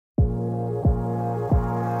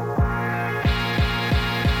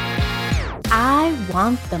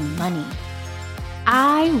want the money.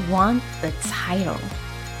 I want the title.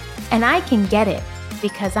 And I can get it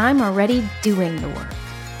because I'm already doing the work.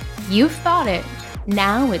 You've thought it.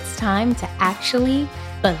 Now it's time to actually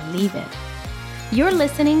believe it. You're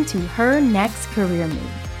listening to Her Next Career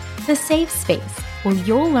Move, the safe space where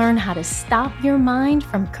you'll learn how to stop your mind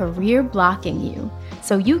from career blocking you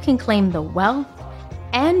so you can claim the wealth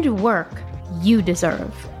and work you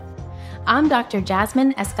deserve. I'm Dr.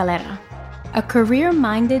 Jasmine Escalera, a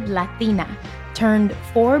career-minded Latina turned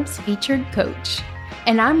Forbes featured coach.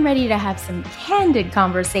 And I'm ready to have some candid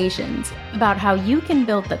conversations about how you can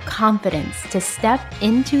build the confidence to step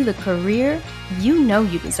into the career you know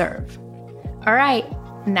you deserve. All right,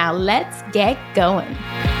 now let's get going.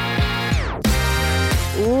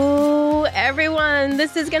 Ooh, everyone,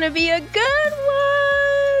 this is going to be a good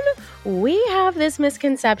one. We have this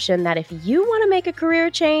misconception that if you want to make a career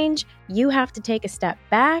change, you have to take a step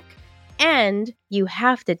back and you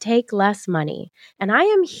have to take less money. And I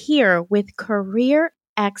am here with career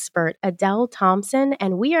expert Adelle Thompson,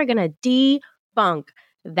 and we are going to debunk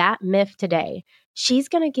that myth today. She's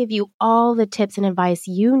going to give you all the tips and advice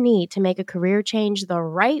you need to make a career change the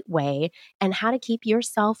right way and how to keep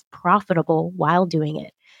yourself profitable while doing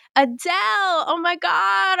it. Adelle, oh my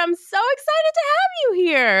God, I'm so excited to have you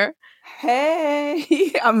here.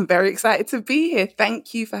 Hey, I'm very excited to be here.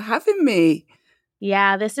 Thank you for having me.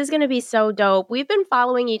 Yeah, this is going to be so dope. We've been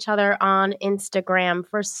following each other on Instagram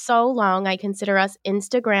for so long. I consider us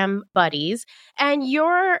Instagram buddies. And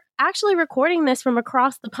you're actually recording this from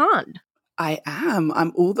across the pond. I am.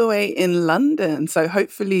 I'm all the way in London. So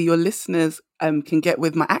hopefully your listeners can get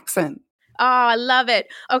with my accent. Oh, I love it.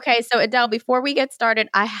 Okay, so Adelle, before we get started,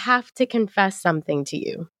 I have to confess something to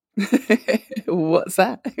you. What's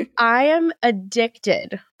that? I am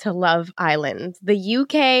addicted to Love Island, the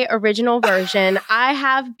UK original version. I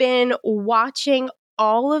have been watching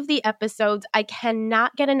all of the episodes. I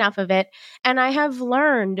cannot get enough of it. And I have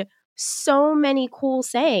learned so many cool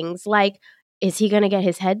sayings like, is he going to get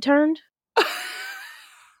his head turned?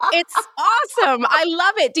 It's awesome. I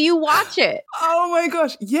love it. Do you watch it? Oh my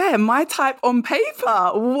gosh. Yeah, my type on paper.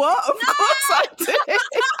 What? Of course I do.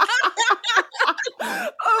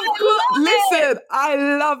 Of course. Listen, I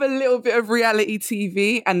love a little bit of reality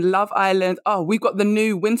TV and Love Island. Oh, we've got the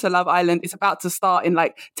new Winter Love Island. It's about to start in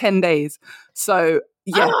like 10 days. So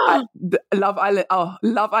yeah, Love Island. Oh,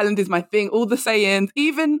 Love Island is my thing. All the sayings,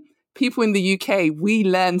 even people in the UK, we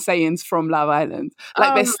learn sayings from Love Island.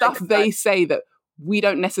 Like there's stuff they say that we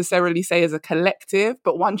don't necessarily say as a collective,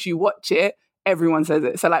 but once you watch it, everyone says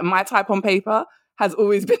it. So like my type on paper has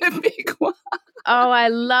always been a big one. Oh, I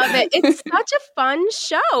love it. It's such a fun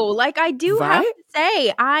show. Like I do have to say,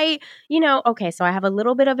 so I have a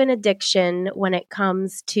little bit of an addiction when it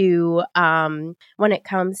comes to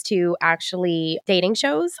actually dating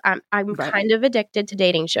shows. I'm kind of addicted to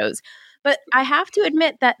dating shows. But I have to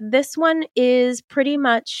admit that this one is pretty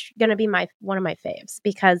much going to be one of my faves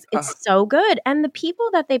because it's so good. And the people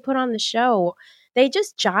that they put on the show, they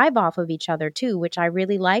just jive off of each other too, which I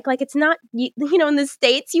really like. Like it's not, in the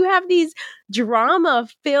States, you have these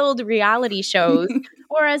drama-filled reality shows,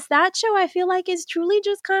 whereas that show I feel like is truly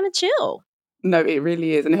just kind of chill. No, it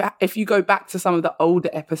really is. And if you go back to some of the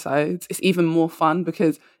older episodes, it's even more fun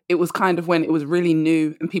because it was kind of when it was really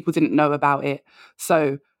new and people didn't know about it.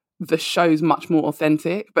 So the show's much more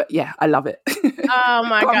authentic, but yeah, I love it. Oh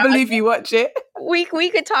my God. Can't believe you watch it. We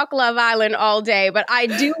could talk Love Island all day, but I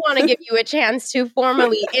do want to give you a chance to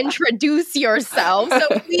formally introduce yourself.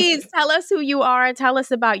 So please tell us who you are. Tell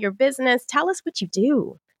us about your business. Tell us what you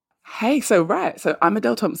do. Hey, so I'm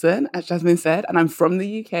Adelle Thompson, as Jasmine said, and I'm from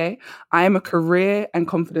the UK. I am a career and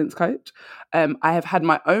confidence coach. I have had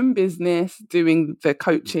my own business doing the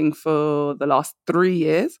coaching for the last 3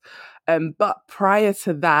 years. But prior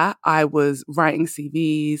to that, I was writing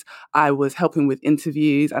CVs, I was helping with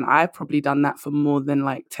interviews, and I've probably done that for more than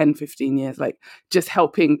like 10, 15 years, like just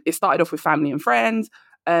helping. It started off with family and friends,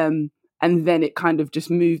 and then it kind of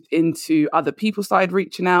just moved into other people started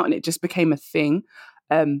reaching out, and it just became a thing.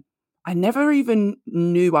 I never even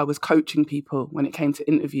knew I was coaching people when it came to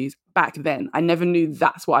interviews back then. I never knew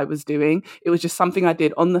that's what I was doing. It was just something I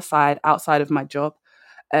did on the side, outside of my job.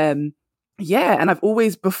 And I've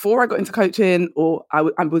always, before I got into coaching, or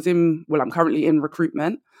I'm currently in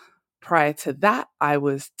recruitment. Prior to that, I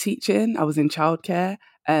was teaching, I was in childcare,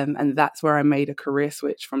 and that's where I made a career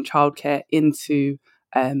switch from childcare into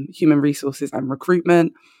human resources and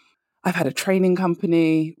recruitment. I've had a training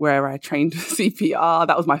company where I trained CPR.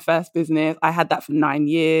 That was my first business. I had that for 9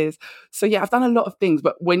 years. So yeah, I've done a lot of things.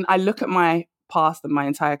 But when I look at my past and my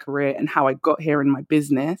entire career and how I got here in my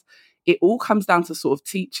business, it all comes down to sort of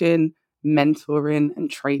teaching mentoring, and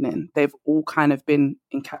training. They've all kind of been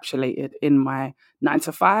encapsulated in my 9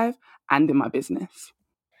 to 5 and in my business.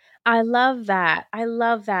 I love that. I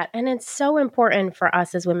love that. And it's so important for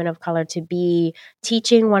us as women of color to be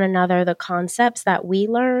teaching one another the concepts that we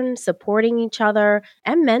learn, supporting each other,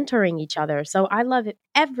 and mentoring each other. So I love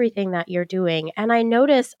everything that you're doing. And I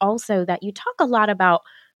notice also that you talk a lot about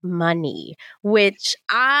money, which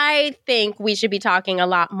I think we should be talking a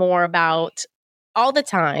lot more about all the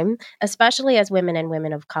time, especially as women and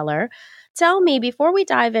women of color. Tell me, before we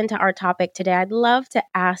dive into our topic today, I'd love to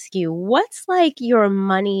ask you, what's like your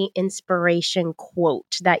money inspiration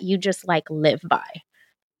quote that you just like live by?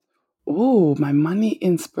 Oh, my money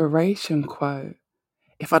inspiration quote.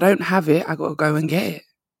 If I don't have it, I got to go and get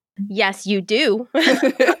Yes, you do.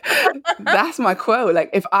 it. That's my quote.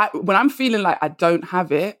 Like when I'm feeling like I don't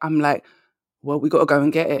have it, I'm like, well, we got to go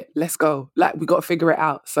and get it. Let's go. Like, we got to figure it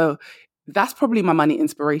out. So that's probably my money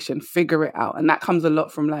inspiration, figure it out. And that comes a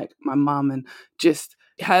lot from like my mum, and just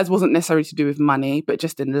hers wasn't necessarily to do with money, but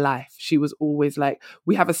just in life. She was always like,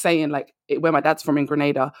 we have a saying, like where my dad's from in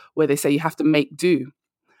Grenada, where they say you have to make do.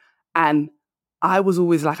 And I was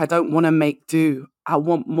always like, I don't want to make do. I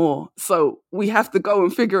want more. So we have to go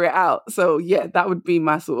and figure it out. So yeah, that would be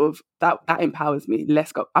my sort of, that empowers me.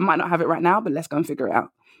 Let's go. I might not have it right now, but let's go and figure it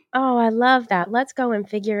out. Oh, I love that. Let's go and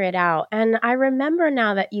figure it out. And I remember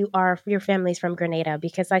now that your family's from Grenada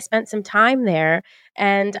because I spent some time there.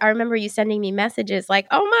 And I remember you sending me messages like,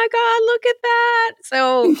 oh my God, look at that.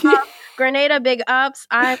 So, Grenada, big ups.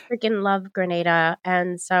 I freaking love Grenada.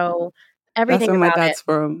 And so, That's everything where my about it. dad's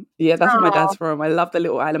from. Yeah, that's where my Oh, dad's from. I love the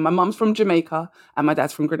little island. My mum's from Jamaica and my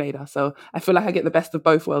dad's from Grenada. So I feel like I get the best of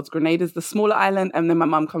both worlds. Grenada's the smaller island, and then my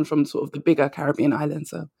mum comes from sort of the bigger Caribbean island.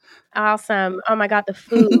 So awesome. Oh my God, the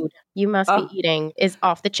food you must be oh, eating is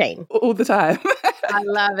off the chain. all the time. I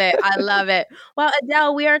love it. I love it. Well,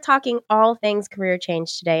 Adele, we are talking all things career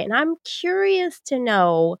change today, and I'm curious to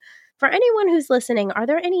know, for anyone who's listening, are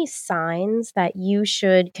there any signs that you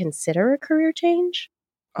should consider a career change?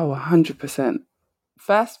 Oh, 100%.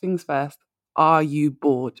 First things first, are you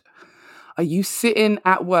bored? Are you sitting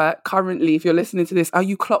at work currently? If you're listening to this, are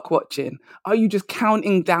you clock watching? Are you just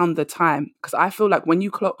counting down the time? Because I feel like when you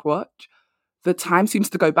clock watch, the time seems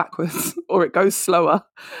to go backwards or it goes slower.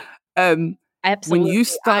 When Absolutely. you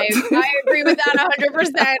start, I agree with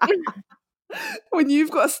that 100%. when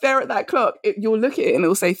you've got to stare at that clock, you'll look at it and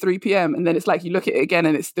it'll say 3 p.m. And then it's like you look at it again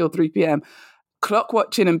and it's still 3 p.m. Clock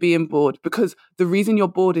watching and being bored, because the reason you're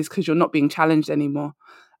bored is because you're not being challenged anymore.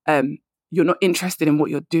 You're not interested in what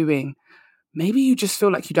you're doing. Maybe you just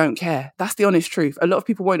feel like you don't care. That's the honest truth. A lot of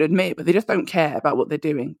people won't admit it, but they just don't care about what they're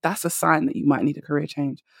doing. That's a sign that you might need a career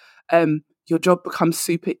change. Your job becomes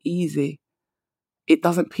super easy. It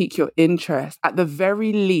doesn't pique your interest. At the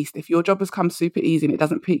very least, if your job has become super easy and it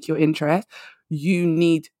doesn't pique your interest, you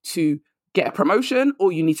need to get a promotion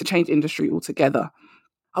or you need to change industry altogether.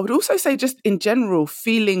 I would also say, just in general,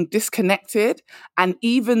 feeling disconnected, and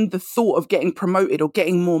even the thought of getting promoted or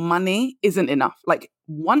getting more money isn't enough. Like,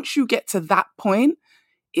 once you get to that point,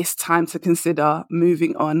 it's time to consider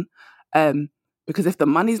moving on. Because if the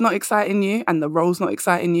money's not exciting you and the role's not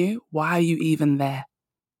exciting you, why are you even there?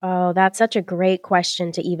 Oh, that's such a great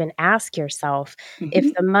question to even ask yourself. If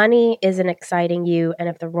Mhm. the money isn't exciting you and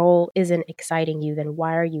if the role isn't exciting you, then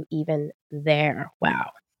why are you even there?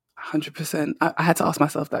 Wow. 100%. I had to ask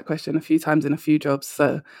myself that question a few times in a few jobs.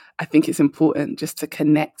 So I think it's important just to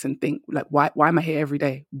connect and think, like, why am I here every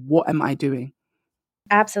day? What am I doing?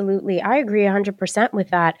 Absolutely. I agree 100% with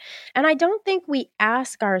that. And I don't think we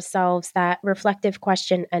ask ourselves that reflective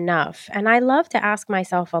question enough. And I love to ask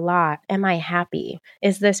myself a lot, am I happy?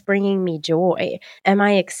 Is this bringing me joy? Am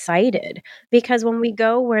I excited? Because when we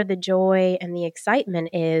go where the joy and the excitement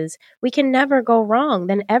is, we can never go wrong.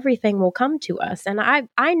 Then everything will come to us. And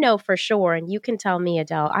I know for sure, and you can tell me,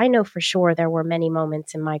 Adele, I know for sure there were many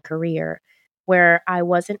moments in my career where I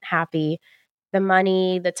wasn't happy. The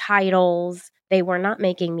money, the titles, they were not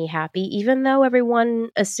making me happy, even though everyone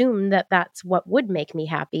assumed that that's what would make me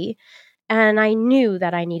happy. And I knew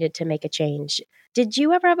that I needed to make a change. Did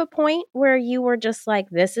you ever have a point where you were just like,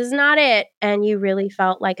 this is not it? And you really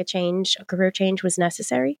felt like a career change was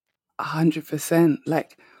necessary? 100%.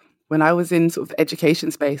 Like, when I was in sort of the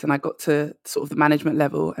education space and I got to sort of the management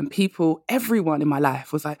level, and everyone in my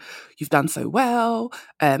life was like, you've done so well.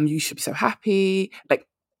 You should be so happy. Like,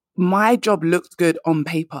 my job looked good on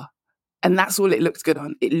paper, and that's all it looked good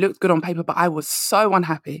on. It looked good on paper, but I was so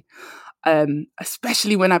unhappy.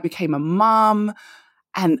 Especially when I became a mum,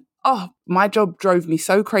 and my job drove me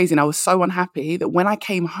so crazy and I was so unhappy that when I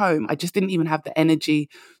came home, I just didn't even have the energy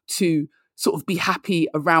to sort of be happy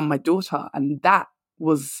around my daughter. And that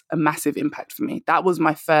was a massive impact for me. That was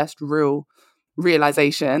my first real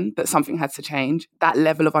realization that something had to change. That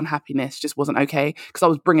level of unhappiness just wasn't okay because I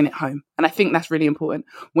was bringing it home. And I think that's really important.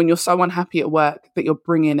 When you're so unhappy at work that you're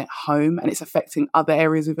bringing it home and it's affecting other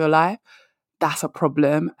areas of your life, that's a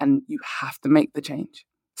problem and you have to make the change.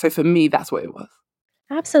 So for me, that's what it was.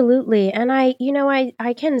 Absolutely. And I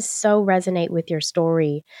can so resonate with your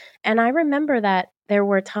story. And I remember that there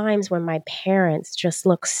were times when my parents just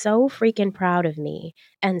looked so freaking proud of me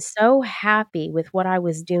and so happy with what I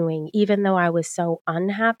was doing, even though I was so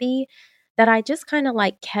unhappy, that I just kind of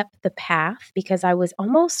like kept the path because I was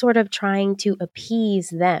almost sort of trying to appease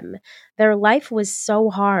them. Their life was so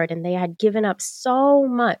hard and they had given up so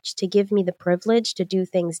much to give me the privilege to do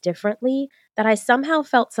things differently that I somehow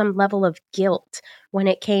felt some level of guilt when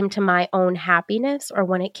it came to my own happiness or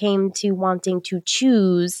when it came to wanting to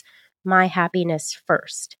choose my happiness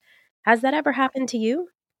first. Has that ever happened to you?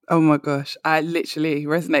 Oh my gosh, I literally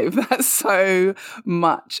resonate with that so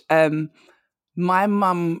much. My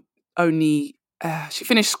mum only she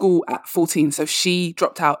finished school at 14, so she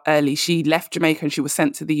dropped out early. She left Jamaica and she was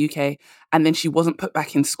sent to the UK, and then she wasn't put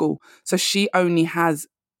back in school. So she only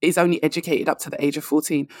is only educated up to the age of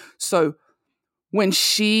 14. So when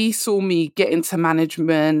she saw me get into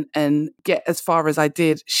management and get as far as I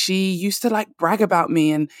did, she used to like brag about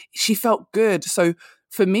me and she felt good. So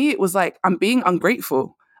for me, it was like, I'm being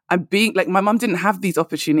ungrateful. I'm being like, my mum didn't have these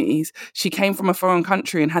opportunities. She came from a foreign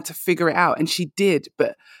country and had to figure it out. And she did,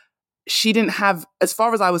 but she didn't have, as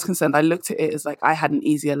far as I was concerned, I looked at it as like I had an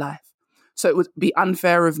easier life. So it would be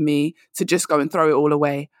unfair of me to just go and throw it all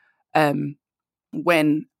away.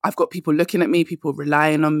 When I've got people looking at me, people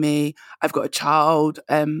relying on me, I've got a child.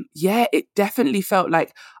 Yeah, it definitely felt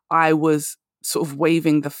like I was sort of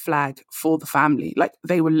waving the flag for the family. Like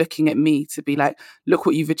they were looking at me to be like, look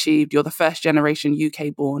what you've achieved. You're the first generation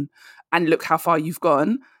UK born and look how far you've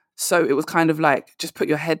gone. So it was kind of like, just put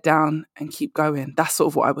your head down and keep going. That's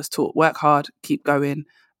sort of what I was taught. Work hard, keep going,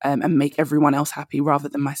 and make everyone else happy rather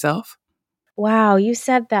than myself. Wow, you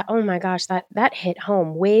said that. Oh my gosh, that hit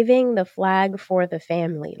home. Waving the flag for the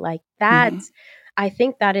family. Like Mm-hmm. that's I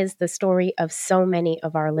think that is the story of so many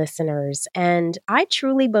of our listeners. And I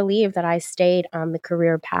truly believe that I stayed on the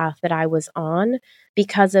career path that I was on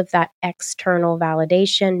because of that external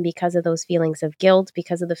validation, because of those feelings of guilt,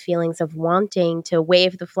 because of the feelings of wanting to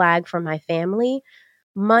wave the flag for my family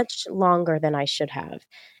much longer than I should have.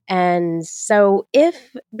 And so,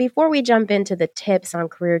 if before we jump into the tips on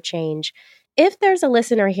career change, if there's a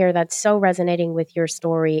listener here that's so resonating with your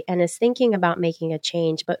story and is thinking about making a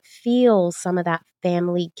change, but feels some of that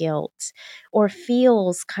family guilt or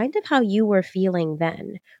feels kind of how you were feeling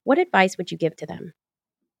then, what advice would you give to them?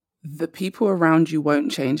 The people around you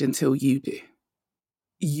won't change until you do.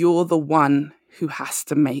 You're the one who has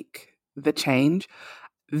to make the change.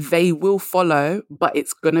 They will follow, but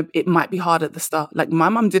it might be hard at the start. Like my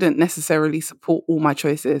mum didn't necessarily support all my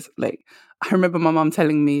choices. Like I remember my mum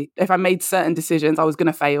telling me if I made certain decisions, I was going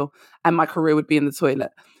to fail and my career would be in the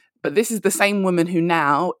toilet. But this is the same woman who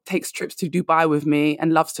now takes trips to Dubai with me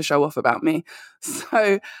and loves to show off about me.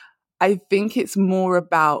 So I think it's more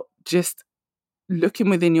about just looking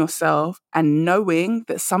within yourself and knowing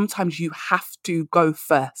that sometimes you have to go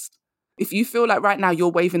first. If you feel like right now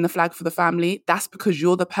you're waving the flag for the family, that's because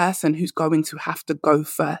you're the person who's going to have to go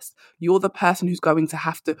first. You're the person who's going to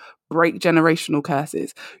have to break generational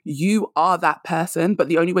curses. You are that person, but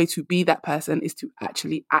the only way to be that person is to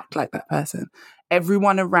actually act like that person.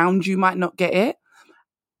 Everyone around you might not get it.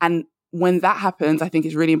 And when that happens, I think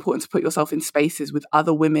it's really important to put yourself in spaces with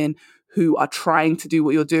other women who are trying to do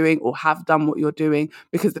what you're doing or have done what you're doing,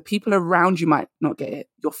 because the people around you might not get it.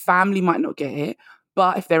 Your family might not get it.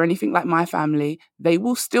 But if they're anything like my family, they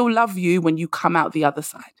will still love you when you come out the other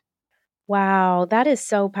side. Wow, that is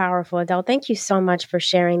so powerful, Adele. Thank you so much for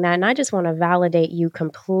sharing that. And I just want to validate you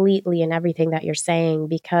completely in everything that you're saying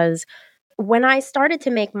because when I started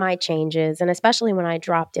to make my changes, and especially when I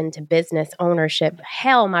dropped into business ownership,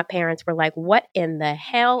 hell, my parents were like, what in the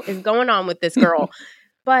hell is going on with this girl?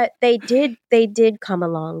 But they did come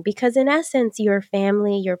along because in essence, your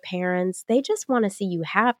family, your parents, they just want to see you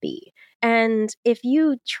happy. And if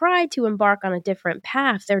you try to embark on a different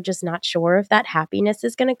path, they're just not sure if that happiness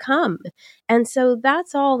is going to come. And so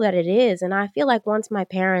that's all that it is. And I feel like once my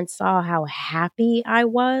parents saw how happy I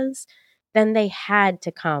was, then they had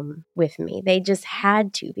to come with me. They just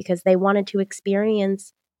had to because they wanted to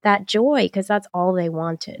experience that joy because that's all they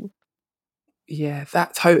wanted. Yeah,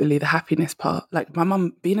 that totally the happiness part. Like my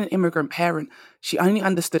mum, being an immigrant parent, she only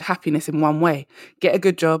understood happiness in one way: get a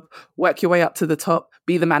good job, work your way up to the top,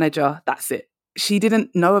 be the manager. That's it. She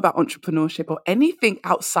didn't know about entrepreneurship or anything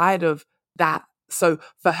outside of that So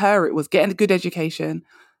for her, it was getting a good education,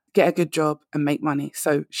 get a good job and make money.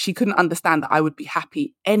 So she couldn't understand that I would be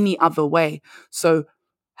happy any other way. So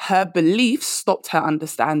her beliefs stopped her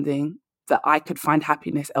understanding that I could find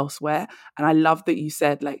happiness elsewhere. And I love that you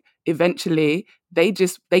said, like, eventually they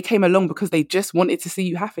came along because they just wanted to see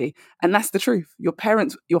you happy. And that's the truth. Your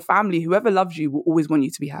parents, your family, whoever loves you will always want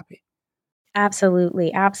you to be happy.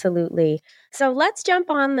 Absolutely. Absolutely. So let's jump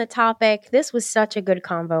on the topic. This was such a good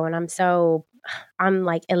convo, and I'm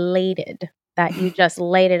like elated that you just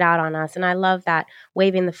laid it out on us. And I love that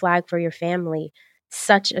waving the flag for your family,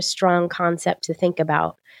 such a strong concept to think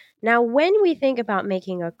about. Now, when we think about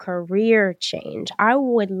making a career change, I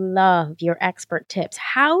would love your expert tips.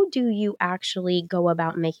 How do you actually go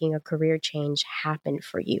about making a career change happen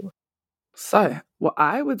for you? So what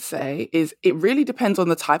I would say is it really depends on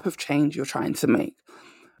the type of change you're trying to make.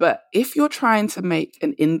 But if you're trying to make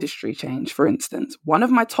an industry change, for instance, one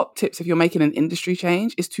of my top tips if you're making an industry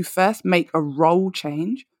change is to first make a role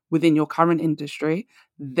change within your current industry,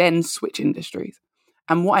 then switch industries.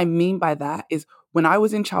 And what I mean by that is when I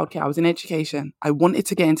was in childcare, I was in education, I wanted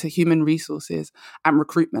to get into human resources and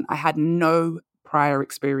recruitment. I had no prior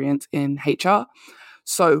experience in HR.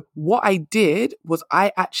 So what I did was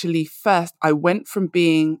I went from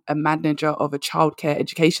being a manager of a childcare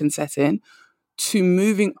education setting to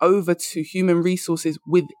moving over to human resources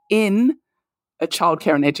within a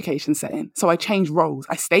childcare and education setting. So I changed roles.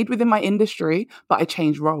 I stayed within my industry, but I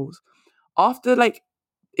changed roles. After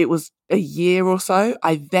it was a year or so,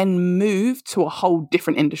 I then moved to a whole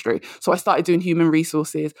different industry. So I started doing human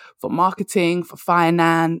resources for marketing, for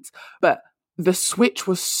finance, but the switch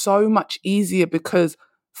was so much easier because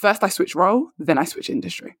first I switched role, then I switched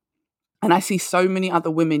industry. And I see so many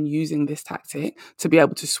other women using this tactic to be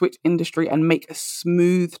able to switch industry and make a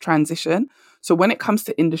smooth transition. So when it comes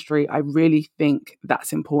to industry, I really think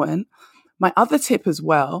that's important. My other tip as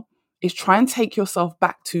well is try and take yourself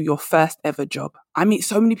back to your first ever job. I meet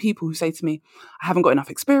so many people who say to me, I haven't got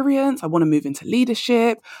enough experience. I want to move into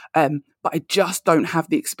leadership, but I just don't have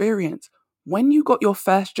the experience. When you got your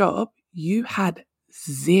first job, you had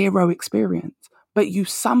zero experience, but you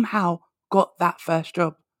somehow got that first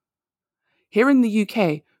job. Here in the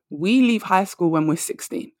UK, we leave high school when we're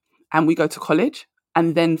 16 and we go to college.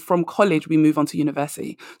 And then from college, we move on to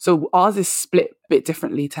university. So ours is split a bit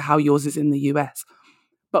differently to how yours is in the US.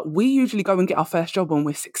 But we usually go and get our first job when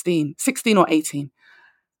we're 16 or 18.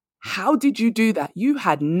 How did you do that? You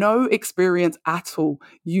had no experience at all.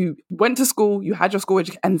 You went to school, you had your school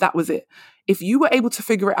education, and that was it. If you were able to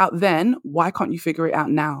figure it out then, why can't you figure it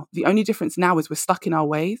out now? The only difference now is we're stuck in our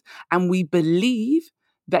ways and we believe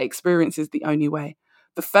that experience is the only way.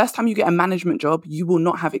 The first time you get a management job, you will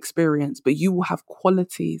not have experience, but you will have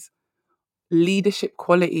qualities, leadership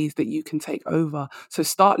qualities that you can take over. So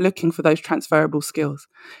start looking for those transferable skills.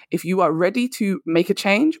 If you are ready to make a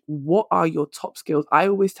change, what are your top skills? I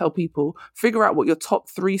always tell people, figure out what your top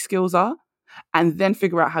 3 skills are, and then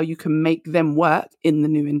figure out how you can make them work in the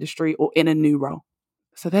new industry or in a new role.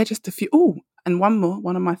 So they're just a few. Oh, and one more,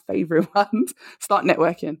 one of my favorite ones, start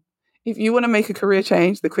networking. If you want to make a career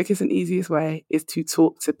change, the quickest and easiest way is to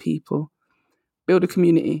talk to people, build a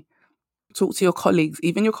community. Talk to your colleagues.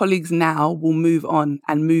 Even your colleagues now will move on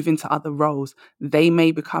and move into other roles. They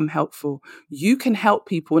may become helpful. You can help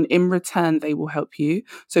people and in return, they will help you.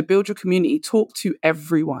 So build your community. Talk to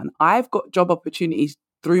everyone. I've got job opportunities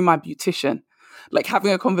through my beautician, like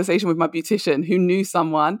having a conversation with my beautician who knew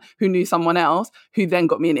someone else, who then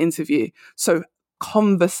got me an interview. So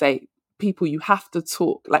conversate. People, you have to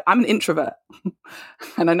talk. Like, I'm an introvert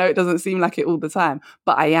and I know it doesn't seem like it all the time,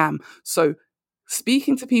 but I am. So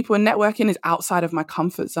speaking to people and networking is outside of my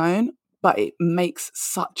comfort zone, but it makes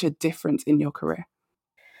such a difference in your career.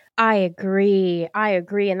 I agree. I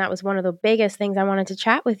agree. And that was one of the biggest things I wanted to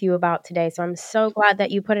chat with you about today. So I'm so glad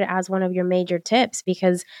that you put it as one of your major tips,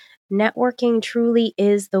 because networking truly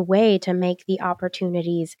is the way to make the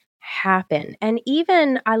opportunities happen. And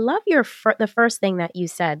even I love the first thing that you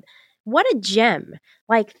said. What a gem.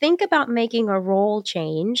 Like, think about making a role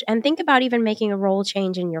change and think about even making a role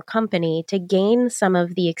change in your company to gain some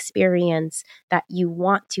of the experience that you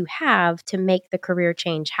want to have to make the career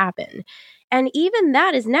change happen. And even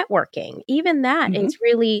that is networking. Even that is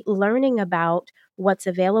really learning about what's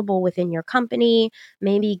available within your company,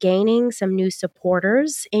 maybe gaining some new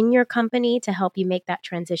supporters in your company to help you make that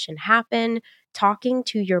transition happen, talking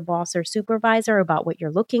to your boss or supervisor about what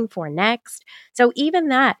you're looking for next. So even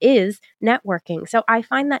that is networking. So I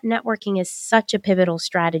find that networking is such a pivotal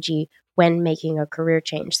strategy when making a career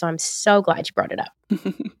change. So I'm so glad you brought it up.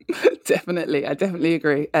 Definitely. I definitely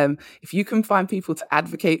agree. If you can find people to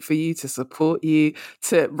advocate for you, to support you,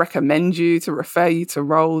 to recommend you, to refer you to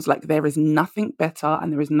roles, like there is nothing better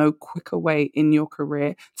and there is no quicker way in your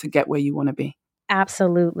career to get where you want to be.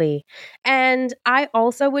 Absolutely. And I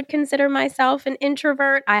also would consider myself an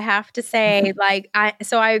introvert. I have to say,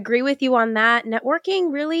 I agree with you on that.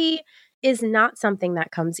 Networking really is not something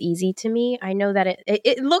that comes easy to me. I know that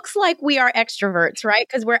it looks like we are extroverts, right?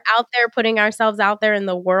 Because we're out there putting ourselves out there in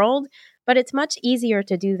the world. But it's much easier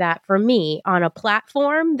to do that for me on a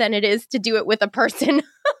platform than it is to do it with a person,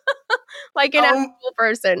 like an actual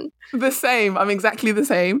person. The same. I'm exactly the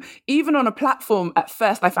same. Even on a platform, at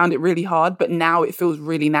first I found it really hard, but now it feels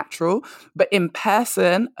really natural. But in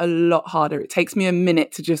person, a lot harder. It takes me a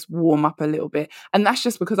minute to just warm up a little bit. And that's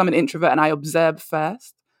just because I'm an introvert and I observe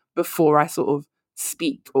first before I sort of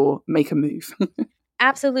speak or make a move.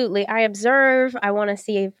 Absolutely. I observe. I want to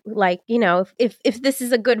see if this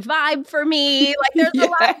is a good vibe for me. Like there's a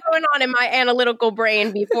lot going on in my analytical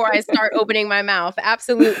brain before I start opening my mouth.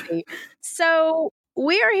 Absolutely. So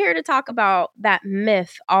we are here to talk about that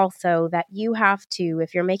myth also that you have to,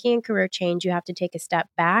 if you're making a career change, you have to take a step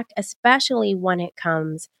back, especially when it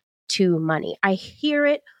comes to money. I hear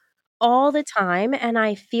it all the time. And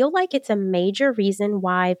I feel like it's a major reason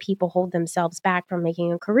why people hold themselves back from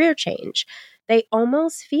making a career change. They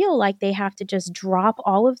almost feel like they have to just drop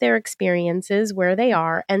all of their experiences where they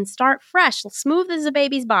are and start fresh, smooth as a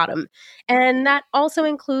baby's bottom. And that also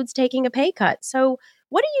includes taking a pay cut. So,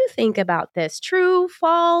 what do you think about this? True,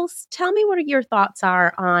 false? Tell me what your thoughts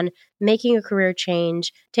are on making a career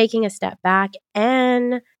change, taking a step back,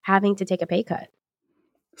 and having to take a pay cut.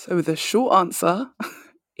 So the short answer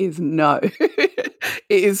is no. It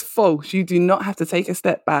is false. You do not have to take a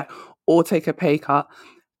step back or take a pay cut.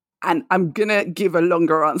 And I'm going to give a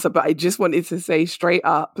longer answer, but I just wanted to say straight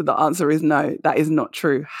up, the answer is no, that is not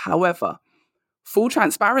true. However, full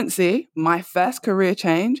transparency, my first career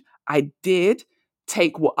change, I did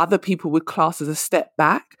take what other people would class as a step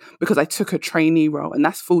back because I took a trainee role, and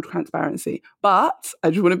that's full transparency. But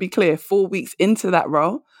I just want to be clear, 4 weeks into that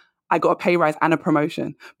role, I got a pay rise and a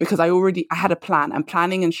promotion because I had a plan, and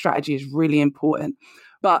planning and strategy is really important.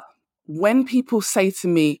 But when people say to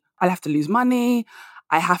me, I'll have to lose money,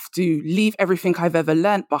 I have to leave everything I've ever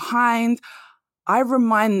learned behind, I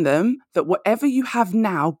remind them that whatever you have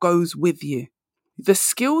now goes with you. The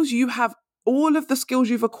skills you have, all of the skills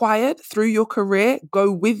you've acquired through your career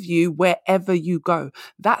go with you wherever you go.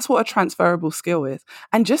 That's what a transferable skill is.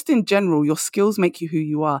 And just in general, your skills make you who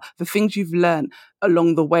you are. The things you've learned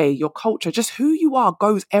along the way, your culture, just who you are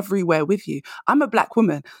goes everywhere with you. I'm a Black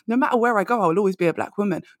woman. No matter where I go, I will always be a Black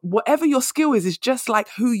woman. Whatever your skill is just like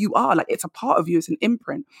who you are. Like it's a part of you. It's an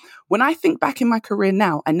imprint. When I think back in my career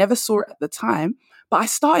now, I never saw it at the time, but I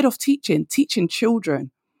started off teaching children.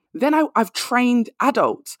 Then I've trained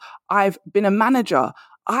adults. I've been a manager.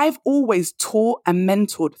 I've always taught and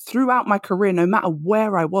mentored throughout my career, no matter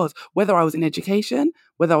where I was, whether I was in education,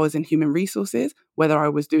 whether I was in human resources, whether I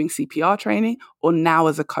was doing CPR training, or now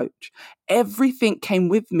as a coach. Everything came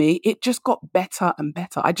with me. It just got better and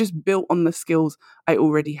better. I just built on the skills I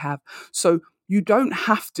already have. So you don't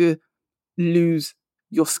have to lose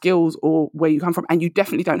your skills or where you come from, and you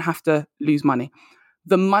definitely don't have to lose money.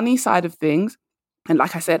 The money side of things, and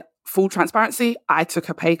like I said, full transparency, I took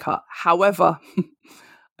a pay cut. However,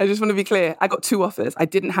 I just want to be clear, I got 2 offers. I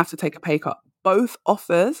didn't have to take a pay cut. Both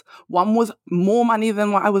offers, one was more money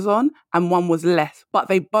than what I was on and one was less, but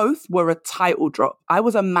they both were a title drop. I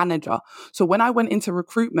was a manager. So when I went into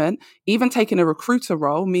recruitment, even taking a recruiter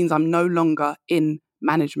role means I'm no longer in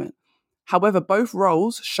management. However, both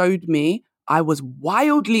roles showed me I was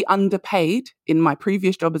wildly underpaid in my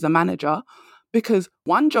previous job as a manager, because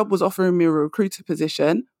one job was offering me a recruiter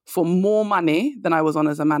position for more money than I was on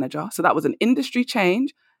as a manager. So that was an industry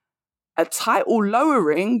change, a title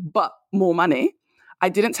lowering, but more money. I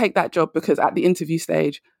didn't take that job because at the interview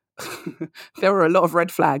stage, there were a lot of red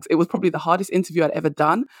flags. It was probably the hardest interview I'd ever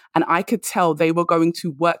done. And I could tell they were going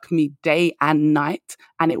to work me day and night,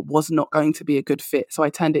 and it was not going to be a good fit. So I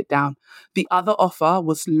turned it down. The other offer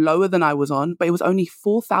was lower than I was on, but it was only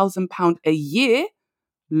 £4,000 a year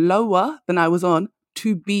lower than I was on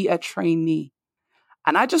to be a trainee.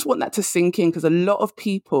 And I just want that to sink in, because a lot of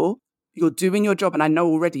people, you're doing your job and I know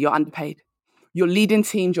already you're underpaid. You're leading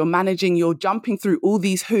teams, you're managing, you're jumping through all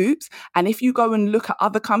these hoops. And if you go and look at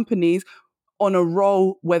other companies on a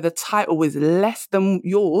role where the title is less than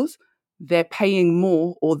yours, they're paying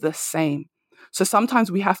more or the same. So sometimes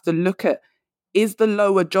we have to look at, is the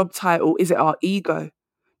lower job title, is it our ego?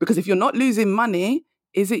 Because if you're not losing money,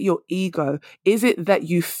 Is it your ego? Is it that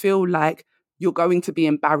you feel like you're going to be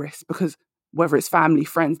embarrassed because whether it's family,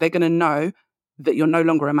 friends, they're going to know that you're no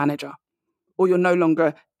longer a manager or you're no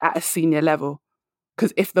longer at a senior level?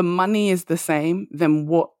 Because if the money is the same, then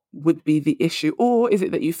what would be the issue? Or is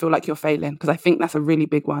it that you feel like you're failing? Because I think that's a really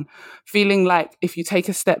big one. Feeling like if you take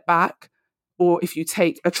a step back or if you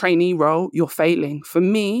take a trainee role, you're failing. For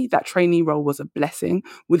me, that trainee role was a blessing.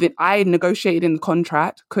 With it, I negotiated in the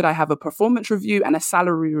contract, could I have a performance review and a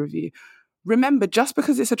salary review? Remember, just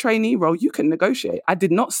because it's a trainee role, you can negotiate. I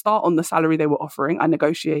did not start on the salary they were offering. I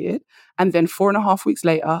negotiated. And then 4.5 weeks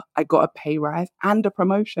later, I got a pay rise and a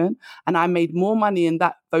promotion. And I made more money in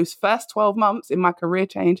those first 12 months in my career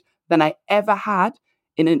change than I ever had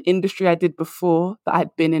in an industry I did before that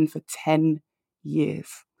I'd been in for 10 years.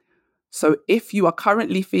 So if you are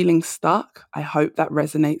currently feeling stuck, I hope that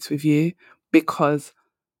resonates with you, because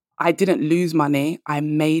I didn't lose money. I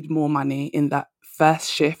made more money in that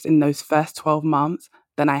first shift in those first 12 months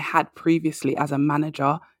than I had previously as a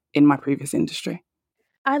manager in my previous industry.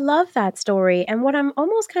 I love that story. And what I'm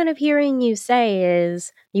almost kind of hearing you say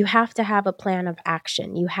is you have to have a plan of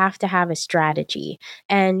action. You have to have a strategy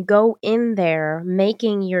and go in there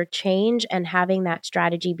making your change and having that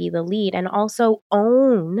strategy be the lead, and also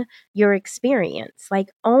own your experience,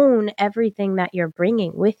 like own everything that you're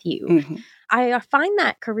bringing with you. Mm-hmm. I find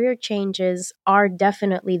that career changes are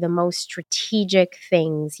definitely the most strategic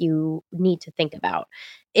things you need to think about.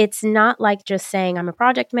 It's not like just saying, I'm a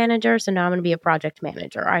project manager, so now I'm going to be a project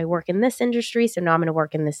manager. I work in this industry, so now I'm going to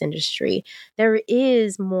work in this industry. There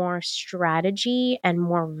is more strategy and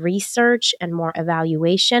more research and more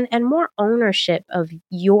evaluation and more ownership of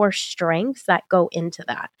your strengths that go into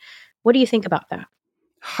that. What do you think about that?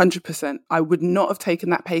 100%. I would not have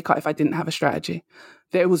taken that pay cut if I didn't have a strategy.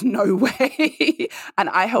 There was no way. And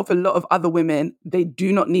I help a lot of other women. They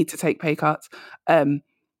do not need to take pay cuts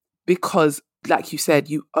because, like you said,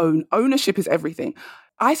 ownership is everything.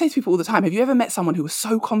 I say to people all the time, have you ever met someone who was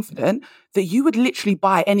so confident that you would literally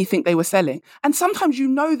buy anything they were selling? And sometimes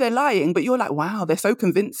they're lying, but you're like, wow, they're so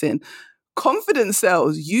convincing. Confidence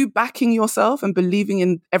sells. You backing yourself and believing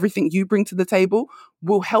in everything you bring to the table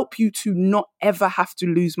will help you to not ever have to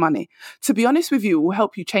lose money. To be honest with you, it will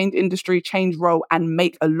help you change industry, change role, and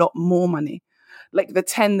make a lot more money. Like the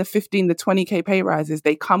 10, the 15, the 20K pay rises,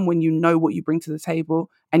 they come when you know what you bring to the table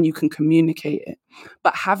and you can communicate it.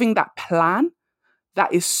 But having that plan,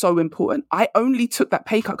 that is so important. I only took that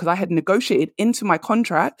pay cut because I had negotiated into my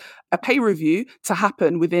contract a pay review to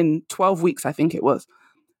happen within 12 weeks, I think it was.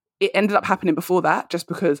 It ended up happening before that just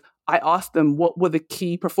because I asked them what were the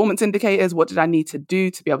key performance indicators, what did I need to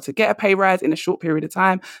do to be able to get a pay rise in a short period of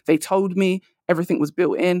time. They told me everything was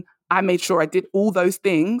built in. I made sure I did all those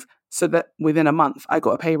things so that within a month I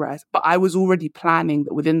got a pay rise. But I was already planning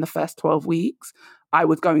that within the first 12 weeks, I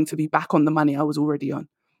was going to be back on the money I was already on.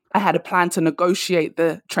 I had a plan to negotiate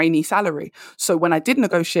the trainee salary. So when I did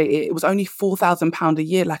negotiate it, it was only £4,000 a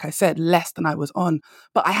year, like I said, less than I was on.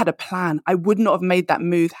 But I had a plan. I would not have made that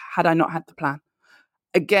move had I not had the plan.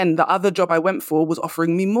 Again, the other job I went for was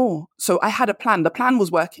offering me more. So I had a plan. The plan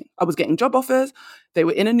was working. I was getting job offers. They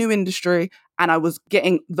were in a new industry and I was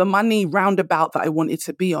getting the money roundabout that I wanted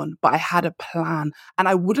to be on. But I had a plan and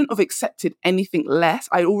I wouldn't have accepted anything less.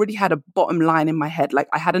 I already had a bottom line in my head. Like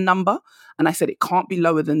I had a number and I said, it can't be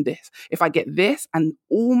lower than this. If I get this and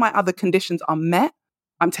all my other conditions are met,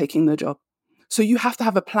 I'm taking the job. So you have to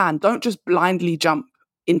have a plan. Don't just blindly jump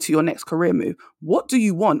into your next career move. What do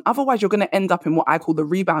you want? Otherwise, you're going to end up in what I call the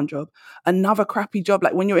rebound job, another crappy job.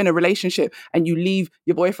 Like when you're in a relationship and you leave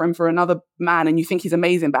your boyfriend for another man and you think he's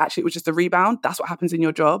amazing, but actually it was just a rebound. That's what happens in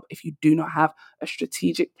your job if you do not have a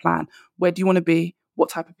strategic plan. Where do you want to be? What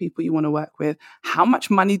type of people you want to work with? How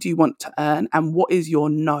much money do you want to earn? And what is your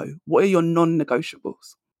no? What are your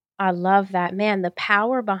non-negotiables? I love that. Man, the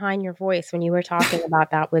power behind your voice when you were talking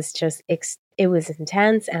about that was just, it was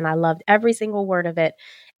intense, and I loved every single word of it.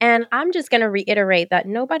 And I'm just going to reiterate that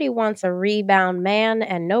nobody wants a rebound man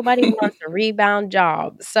and nobody wants a rebound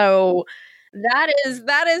job. So that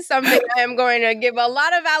is something I am going to give a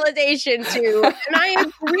lot of validation to. And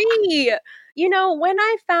I agree. You know, when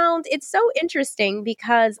I found it's so interesting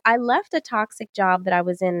because I left a toxic job that I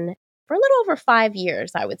was in for a little over 5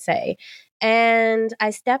 years, I would say. And I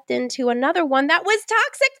stepped into another one that was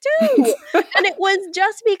toxic too. And it was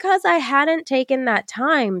just because I hadn't taken that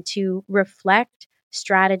time to reflect,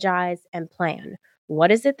 strategize, and plan.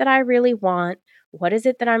 What is it that I really want? What is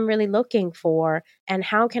it that I'm really looking for? And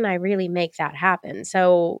how can I really make that happen?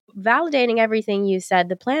 So validating everything you said,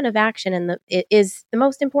 the plan of action is the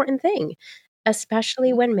most important thing,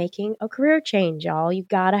 especially when making a career change, y'all. You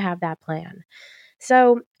got to have that plan.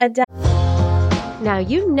 So, Adelle. Now,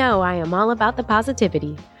 you know I am all about the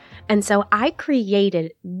positivity. And so I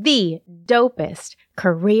created the dopest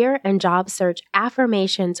career and job search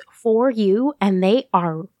affirmations for you, and they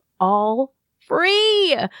are all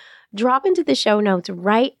free. Drop into the show notes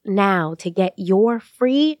right now to get your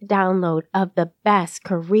free download of the best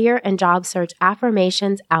career and job search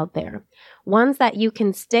affirmations out there. Ones that you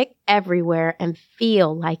can stick everywhere and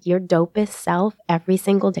feel like your dopest self every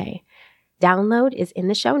single day. Download is in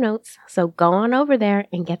the show notes, so go on over there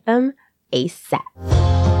and get them ASAP.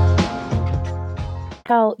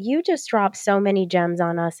 Hell, you just dropped so many gems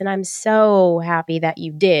on us, and I'm so happy that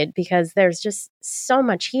you did, because there's just so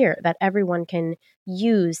much here that everyone can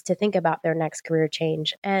use to think about their next career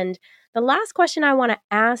change. And the last question I want to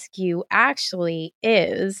ask you actually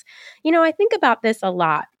is, I think about this a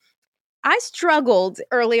lot. I struggled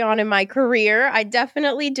early on in my career. I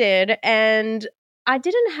definitely did. And I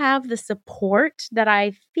didn't have the support that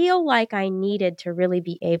I feel like I needed to really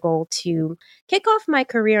be able to kick off my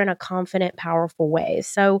career in a confident, powerful way.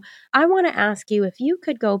 So I want to ask you if you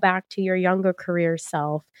could go back to your younger career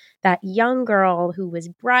self, that young girl who was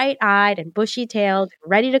bright eyed and bushy tailed,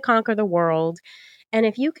 ready to conquer the world. And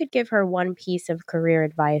if you could give her one piece of career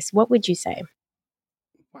advice, what would you say?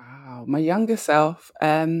 Wow, my younger self.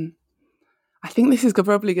 I think this is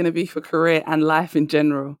probably going to be for career and life in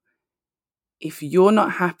general. If you're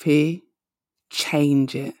not happy,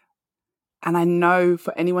 change it. And I know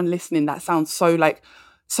for anyone listening, that sounds so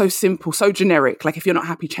simple, so generic. Like, if you're not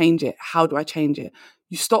happy, change it. How do I change it?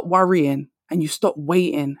 You stop worrying and you stop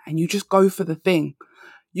waiting and you just go for the thing.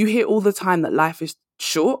 You hear all the time that life is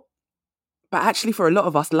short, but actually for a lot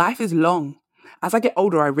of us, life is long. As I get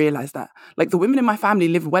older, I realize that. Like, the women in my family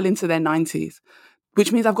live well into their 90s,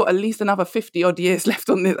 which means I've got at least another 50 odd years left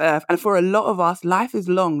on this earth. And for a lot of us, life is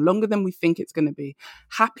long, longer than we think it's going to be.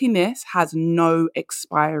 Happiness has no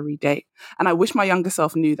expiry date. And I wish my younger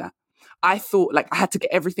self knew that. I thought like I had to get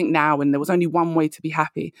everything now and there was only one way to be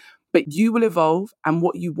happy. But you will evolve and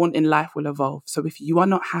what you want in life will evolve. So if you are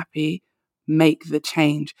not happy, make the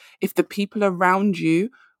change. If the people around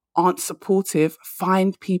you aren't supportive,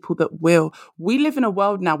 find people that will. We live in a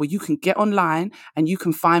world now where you can get online and you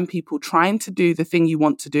can find people trying to do the thing you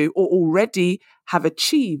want to do or already have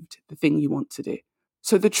achieved the thing you want to do.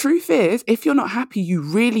 So the truth is, if you're not happy, you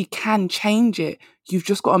really can change it. You've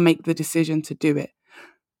just got to make the decision to do it.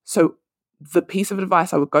 So the piece of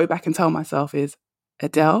advice I would go back and tell myself is,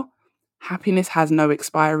 Adelle, happiness has no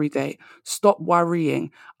expiry date. Stop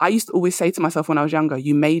worrying. I used to always say to myself when I was younger,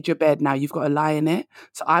 you made your bed, now you've got to lie in it.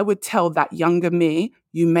 So I would tell that younger me,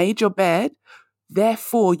 you made your bed,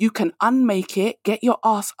 therefore you can unmake it, get your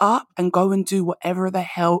ass up and go and do whatever the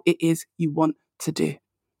hell it is you want to do.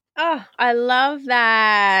 Oh, I love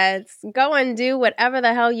that. Go and do whatever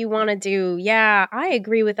the hell you want to do. Yeah, I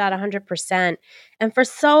agree with that 100%. And for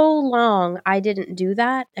so long, I didn't do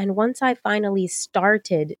that. And once I finally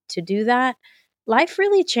started to do that, life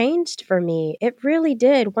really changed for me. It really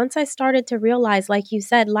did. Once I started to realize, like you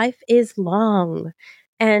said, life is long.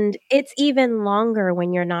 And it's even longer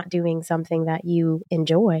when you're not doing something that you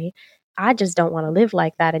enjoy. I just don't want to live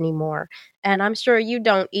like that anymore. And I'm sure you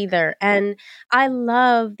don't either. And I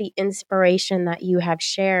love the inspiration that you have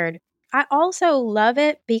shared. I also love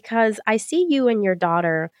it because I see you and your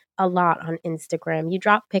daughter a lot on Instagram. You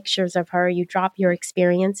drop pictures of her, you drop your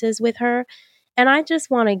experiences with her. And I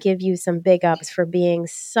just want to give you some big ups for being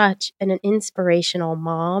such an inspirational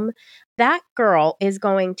mom. That girl is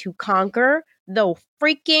going to conquer the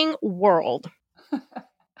freaking world.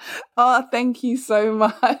 Oh, thank you so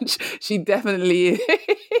much. She definitely is.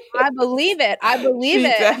 I believe it. I believe She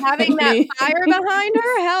it. Having that definitely fire behind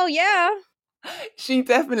her, hell yeah. She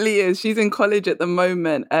definitely is. She's in college at the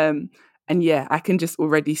moment. And yeah, I can just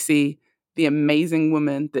already see the amazing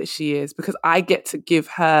woman that she is because I get to give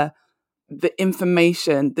her the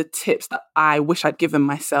information, the tips that I wish I'd given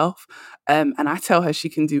myself. And I tell her she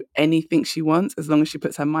can do anything she wants as long as she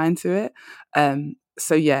puts her mind to it.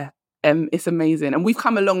 So yeah, it's amazing. And we've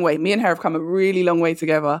come a long way. Me and her have come a really long way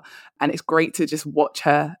together. And it's great to just watch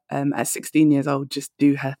her at 16 years old just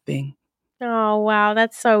do her thing. Oh, wow.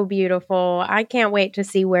 That's so beautiful. I can't wait to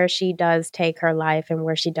see where she does take her life and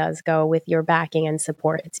where she does go with your backing and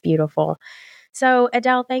support. It's beautiful. So,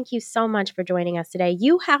 Adelle, thank you so much for joining us today.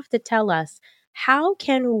 You have to tell us, how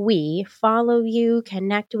can we follow you,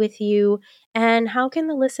 connect with you, and how can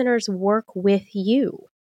the listeners work with you?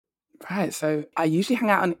 Right. So I usually hang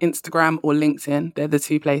out on Instagram or LinkedIn. They're the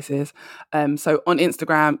two places. So on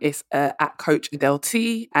Instagram, it's at Coach Adelle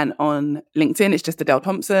T. And on LinkedIn, it's just Adelle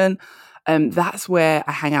Thompson. That's where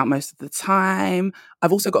I hang out most of the time.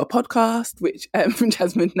 I've also got a podcast, which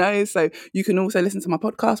Jasmine knows. So you can also listen to my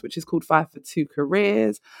podcast, which is called 5 for 2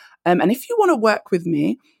 Careers. And if you want to work with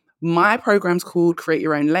me, my program's called Create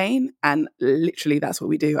Your Own Lane. And literally that's what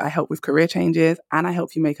we do. I help with career changes and I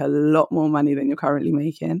help you make a lot more money than you're currently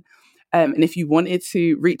making. And if you wanted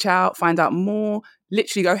to reach out, find out more,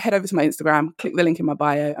 literally go head over to my Instagram, click the link in my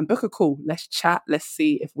bio and book a call. Let's chat. Let's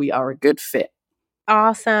see if we are a good fit.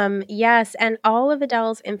 Awesome. Yes. And all of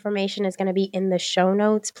Adelle's information is going to be in the show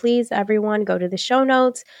notes. Please, everyone, go to the show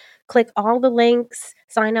notes, click all the links,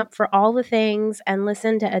 sign up for all the things, and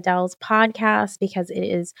listen to Adelle's podcast because it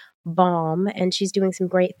is bomb and she's doing some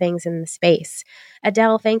great things in the space.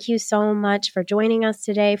 Adelle, thank you so much for joining us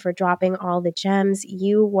today, for dropping all the gems.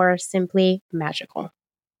 You were simply magical.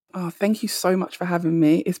 Oh, thank you so much for having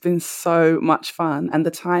me. It's been so much fun and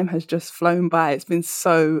the time has just flown by. It's been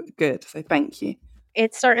so good. So thank you.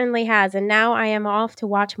 It certainly has. And now I am off to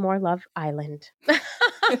watch more Love Island. Because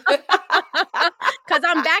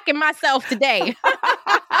I'm backing myself today.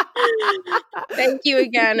 Thank you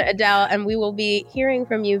again, Adelle. And we will be hearing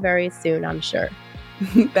from you very soon, I'm sure.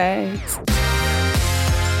 Thanks.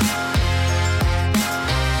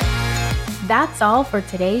 That's all for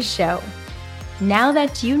today's show. Now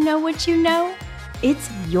that you know what you know, it's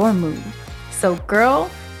your move. So girl,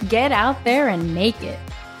 get out there and make it.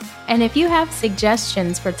 And if you have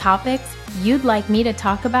suggestions for topics you'd like me to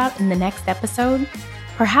talk about in the next episode,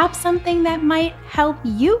 perhaps something that might help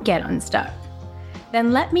you get unstuck,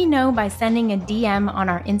 then let me know by sending a DM on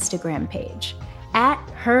our Instagram page at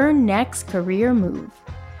Her Next Career Move.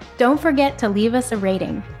 Don't forget to leave us a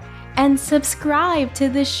rating and subscribe to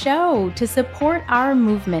the show to support our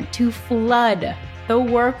movement to flood the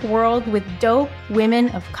work world with dope women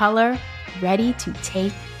of color ready to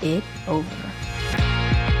take it over.